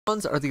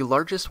Swans are the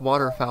largest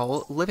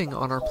waterfowl living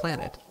on our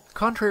planet.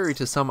 Contrary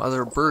to some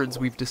other birds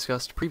we've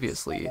discussed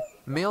previously,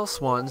 male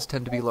swans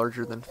tend to be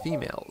larger than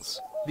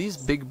females. These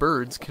big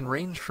birds can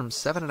range from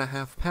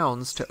 7.5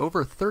 pounds to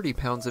over 30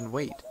 pounds in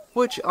weight,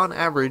 which on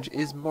average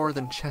is more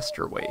than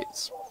Chester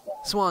weighs.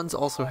 Swans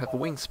also have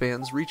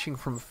wingspans reaching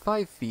from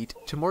 5 feet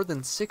to more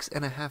than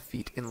 6.5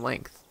 feet in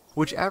length,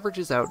 which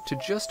averages out to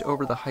just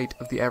over the height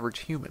of the average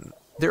human.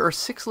 There are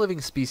 6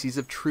 living species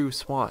of true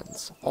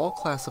swans, all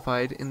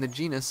classified in the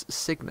genus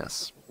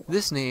Cygnus.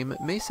 This name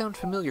may sound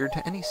familiar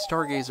to any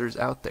stargazers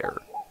out there,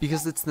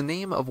 because it's the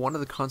name of one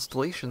of the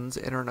constellations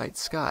in our night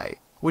sky,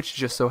 which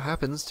just so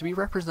happens to be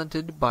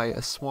represented by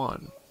a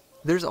swan.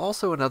 There's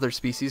also another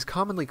species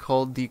commonly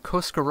called the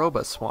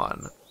Koskaroba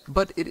swan,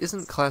 but it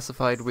isn't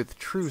classified with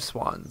true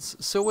swans,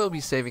 so we'll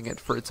be saving it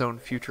for its own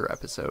future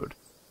episode.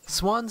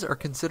 Swans are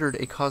considered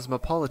a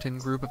cosmopolitan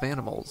group of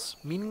animals,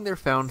 meaning they're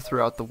found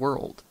throughout the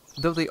world,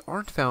 though they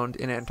aren't found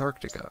in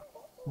Antarctica.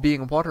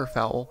 Being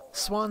waterfowl,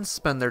 swans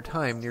spend their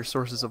time near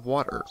sources of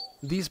water.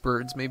 These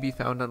birds may be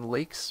found on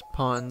lakes,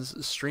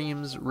 ponds,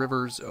 streams,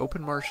 rivers,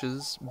 open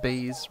marshes,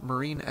 bays,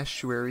 marine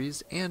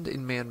estuaries, and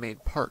in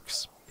man-made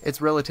parks.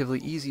 It's relatively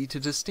easy to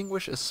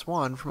distinguish a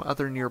swan from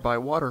other nearby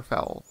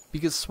waterfowl,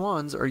 because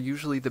swans are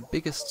usually the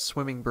biggest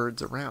swimming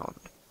birds around.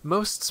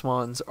 Most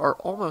swans are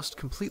almost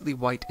completely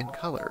white in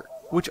color,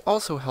 which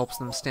also helps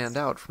them stand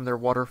out from their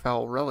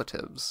waterfowl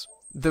relatives,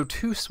 though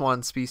 2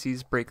 swan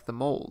species break the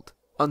mold.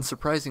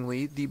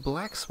 Unsurprisingly, the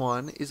black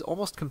swan is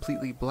almost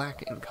completely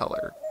black in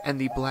color, and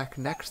the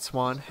black-necked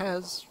swan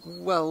has,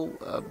 well,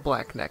 a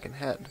black neck and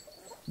head.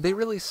 They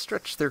really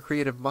stretched their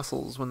creative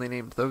muscles when they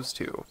named those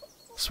 2.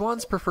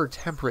 Swans prefer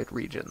temperate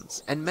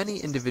regions, and many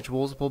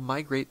individuals will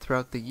migrate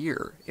throughout the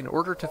year in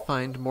order to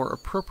find more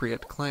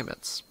appropriate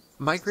climates.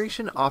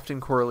 Migration often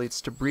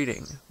correlates to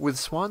breeding, with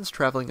swans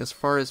traveling as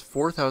far as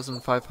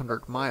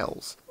 4,500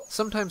 miles,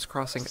 sometimes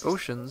crossing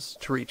oceans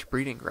to reach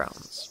breeding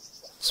grounds.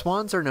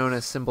 Swans are known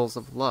as symbols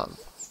of love.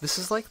 This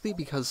is likely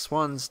because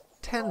swans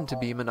tend to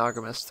be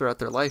monogamous throughout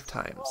their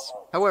lifetimes.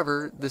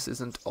 However, this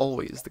isn't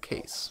always the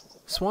case.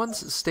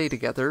 Swans stay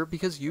together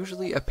because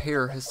usually a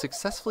pair has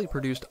successfully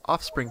produced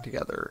offspring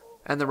together,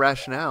 and the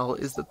rationale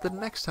is that the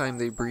next time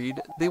they breed,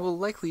 they will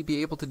likely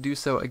be able to do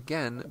so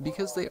again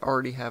because they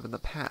already have in the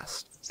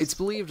past. It's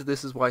believed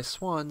this is why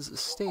swans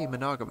stay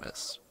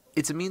monogamous.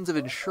 It's a means of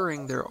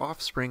ensuring their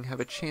offspring have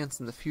a chance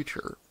in the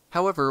future.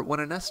 However, when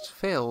a nest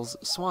fails,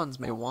 swans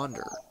may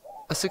wander.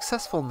 A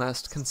successful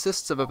nest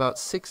consists of about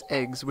 6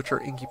 eggs which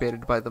are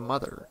incubated by the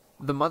mother.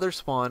 The mother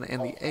swan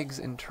and the eggs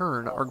in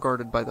turn are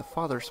guarded by the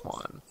father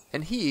swan,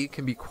 and he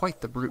can be quite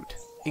the brute.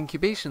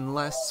 Incubation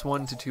lasts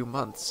 1 to 2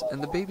 months,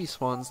 and the baby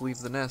swans leave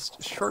the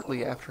nest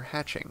shortly after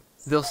hatching.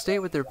 They'll stay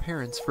with their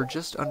parents for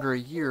just under a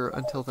year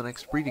until the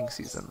next breeding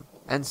season,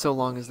 and so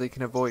long as they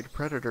can avoid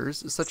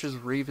predators such as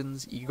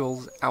ravens,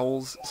 eagles,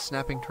 owls,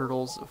 snapping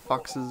turtles,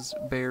 foxes,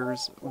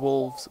 bears,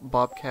 wolves,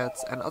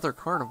 bobcats, and other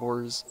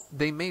carnivores,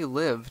 they may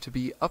live to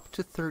be up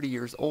to 30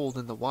 years old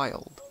in the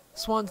wild.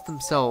 Swans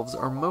themselves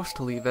are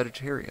mostly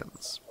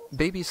vegetarians.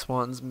 Baby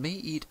swans may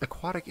eat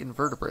aquatic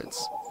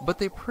invertebrates, but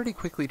they pretty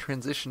quickly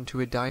transition to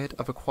a diet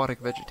of aquatic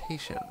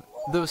vegetation,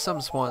 though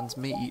some swans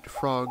may eat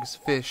frogs,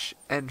 fish,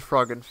 and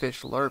frog and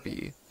fish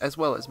larvae, as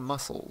well as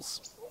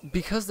mussels.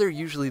 Because they're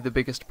usually the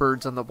biggest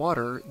birds on the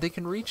water, they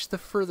can reach the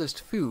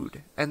furthest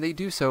food, and they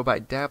do so by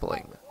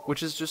dabbling,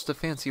 which is just a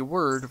fancy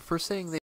word for saying they